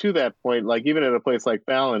 But to that point, like even at a place like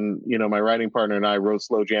Fallon, my writing partner and I wrote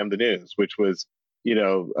Slow Jam the News, which was,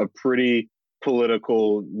 a pretty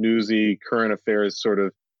political, newsy, current affairs sort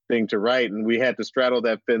of thing to write. And we had to straddle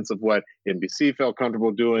that fence of what NBC felt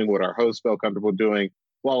comfortable doing, what our host felt comfortable doing,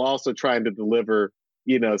 while also trying to deliver,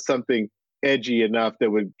 something edgy enough that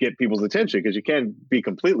would get people's attention, because you can't be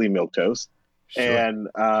completely milquetoast. Sure.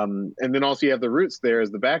 And then also you have the Roots there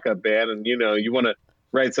as the backup band, and you want to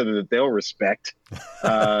write something that they'll respect.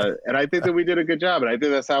 And I think that we did a good job, and I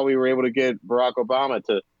think that's how we were able to get Barack Obama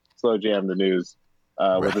to slow jam the news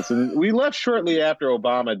with us. And we left shortly after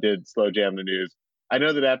Obama did slow jam the news. I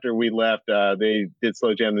know that after we left, they did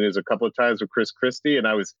slow jam the news a couple of times with Chris Christie, and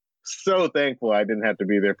I was so thankful I didn't have to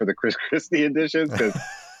be there for the Chris Christie editions, because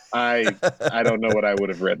I don't know what I would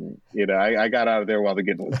have written. I got out of there while the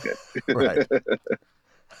getting was good. Right.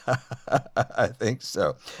 I think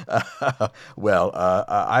so. Well,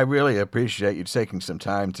 I really appreciate you taking some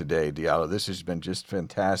time today, Diallo. This has been just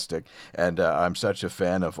fantastic, and I'm such a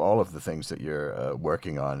fan of all of the things that you're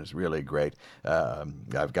working on. It's really great.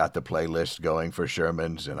 I've got the playlist going for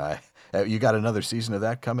Sherman's, and you got another season of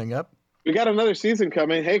that coming up? We got another season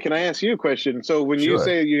coming. Hey, can I ask you a question? So when you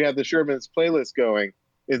say you have the Sherman's playlist going,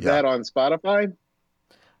 is that on Spotify?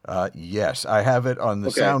 Yes, I have it on the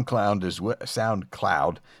SoundCloud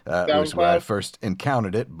SoundCloud was where I first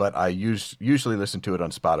encountered it, but I usually listen to it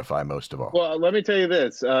on Spotify most of all. Well, let me tell you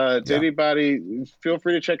this. To anybody, feel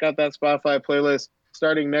free to check out that Spotify playlist.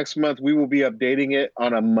 Starting next month, we will be updating it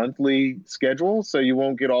on a monthly schedule, so you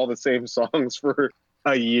won't get all the same songs for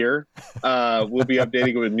a year. We'll be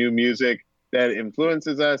updating it with new music that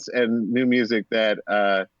influences us, and new music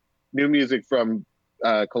from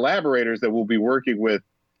collaborators that we'll be working with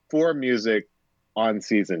for music on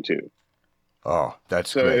season 2. Oh, that's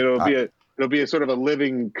so great. It'll be a sort of a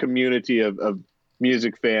living community of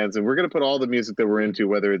music fans, and we're going to put all the music that we're into,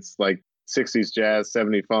 whether it's like 60s jazz,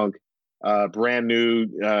 70s funk, brand new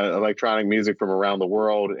electronic music from around the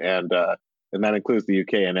world, and that includes the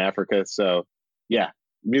UK and Africa. So yeah,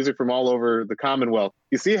 music from all over the Commonwealth.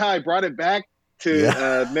 You see how I brought it back to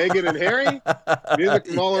Meghan and Harry? Music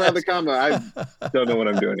from all around the Commonwealth. I don't know what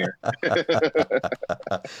I'm doing here.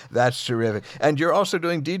 That's terrific. And you're also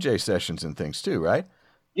doing DJ sessions and things too, right?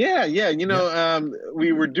 Yeah.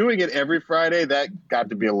 We were doing it every Friday. That got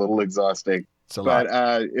to be a little exhausting. It's a lot.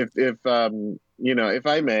 But if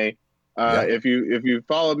I may, if you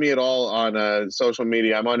follow me at all on social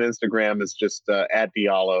media, I'm on Instagram. It's just at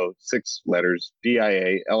Diallo, 6 letters,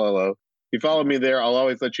 DIALLO. If you follow me there, I'll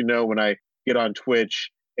always let you know when I get on Twitch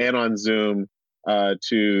and on Zoom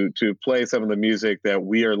to play some of the music that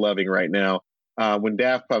we are loving right now. When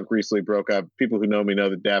Daft Punk recently broke up, people who know me know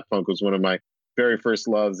that Daft Punk was one of my very first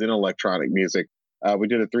loves in electronic music. We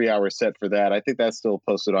did a 3-hour set for that. I think that's still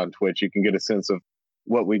posted on Twitch. You can get a sense of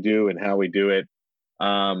what we do and how we do it.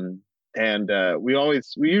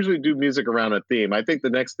 We usually do music around a theme. I think the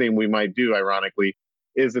next theme we might do, ironically,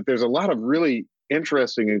 is that there's a lot of really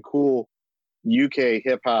interesting and cool UK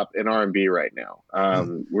hip hop and R&B right now.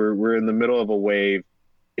 We're in the middle of a wave.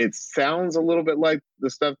 It sounds a little bit like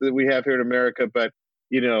the stuff that we have here in America, but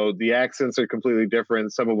the accents are completely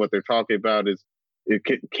different. Some of what they're talking about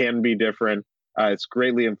can be different. It's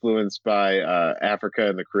greatly influenced by Africa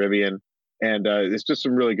and the Caribbean, and it's just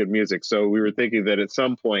some really good music. So we were thinking that at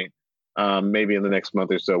some point, maybe in the next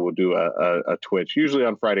month or so, we'll do a Twitch, usually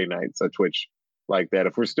on Friday nights, a Twitch like that.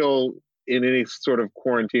 If we're still in any sort of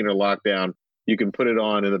quarantine or lockdown, you can put it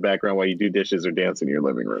on in the background while you do dishes or dance in your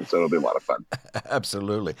living room. So it'll be a lot of fun.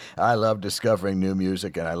 Absolutely. I love discovering new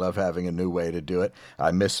music, and I love having a new way to do it.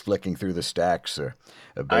 I miss flicking through the stacks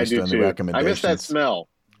based on the recommendations. I miss that smell.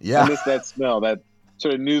 Yeah. I miss that smell, that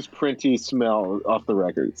sort of newsprinty smell off the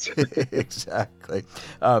records. Exactly.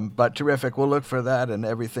 But terrific. We'll look for that and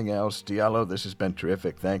everything else. Diallo, this has been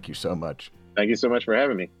terrific. Thank you so much. Thank you so much for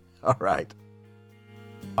having me. All right.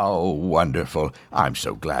 Oh, wonderful. I'm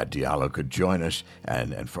so glad Diallo could join us,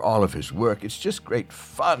 and for all of his work. It's just great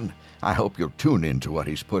fun. I hope you'll tune in to what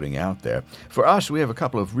he's putting out there. For us, we have a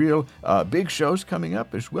couple of real big shows coming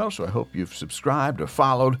up as well, so I hope you've subscribed or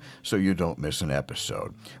followed so you don't miss an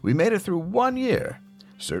episode. We made it through 1 year.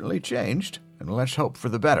 Certainly changed, and let's hope for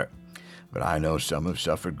the better. But I know some have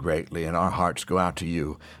suffered greatly, and our hearts go out to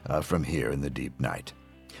you from here in the deep night.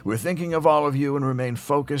 We're thinking of all of you and remain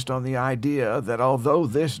focused on the idea that although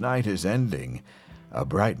this night is ending, a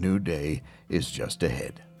bright new day is just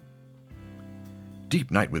ahead. Deep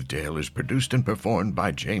Night with Dale is produced and performed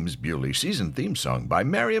by James Bewley. Season theme song by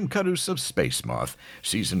Miriam Cadus of Space Moth.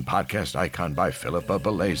 Season podcast icon by Philippa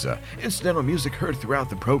Beleza. Incidental music heard throughout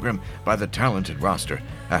the program by the talented roster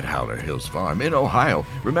at Howler Hills Farm in Ohio.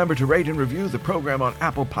 Remember to rate and review the program on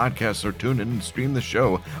Apple Podcasts or tune in and stream the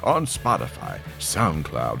show on Spotify,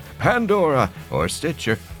 SoundCloud, Pandora, or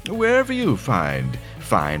Stitcher, wherever you find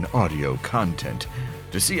fine audio content.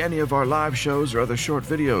 To see any of our live shows or other short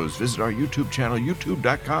videos, visit our YouTube channel,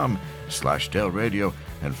 youtube.com/Dale Radio,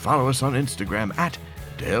 and follow us on Instagram at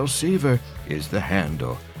Dale Seaver is the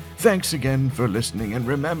handle. Thanks again for listening, and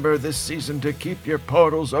remember this season to keep your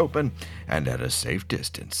portals open and at a safe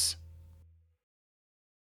distance.